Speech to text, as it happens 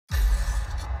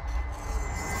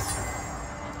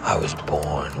I was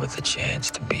born with a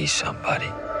chance to be somebody.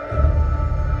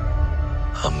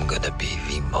 I'm gonna be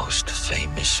the most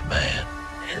famous man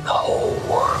in the whole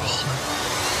world.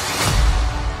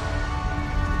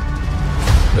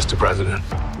 Mr. President,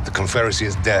 the Confederacy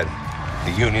is dead.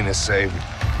 The Union is saved.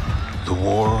 The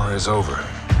war is over.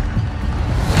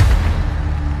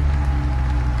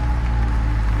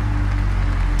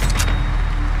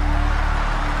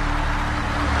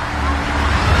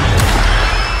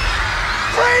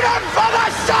 Freedom for the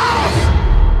South!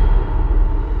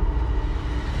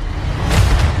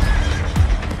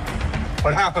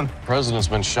 What happened? The president's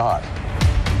been shot.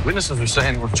 Witnesses are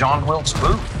saying it was John Wilkes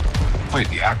Booth. Wait,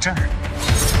 the actor?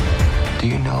 Do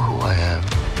you know who I am?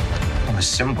 I'm a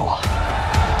symbol.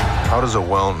 How does a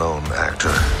well-known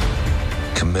actor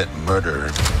commit murder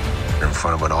in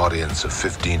front of an audience of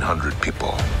 1,500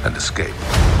 people and escape?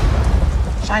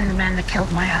 Find the man that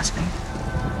killed my husband.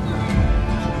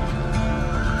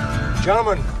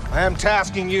 Gentlemen, I am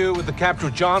tasking you with the capture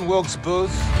of John Wilkes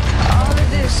Booth. All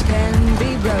of this can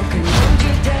be broken. Hold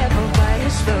your devil by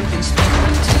his throat and spin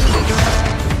him to the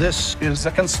ground. This is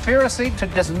a conspiracy to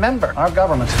dismember our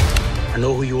government. I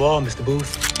know who you are, Mr.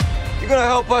 Booth. You gonna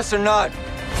help us or not?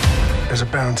 There's a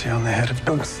bounty on the head of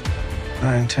Booth.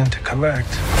 I intend to collect.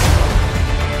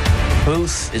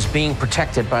 Booth is being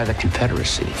protected by the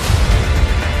Confederacy.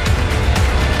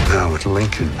 Now with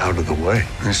Lincoln out of the way,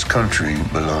 this country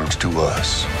belongs to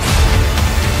us.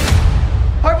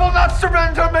 I will not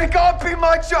surrender. May God be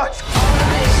my judge.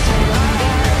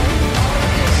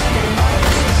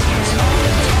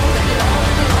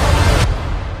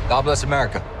 God bless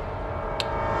America.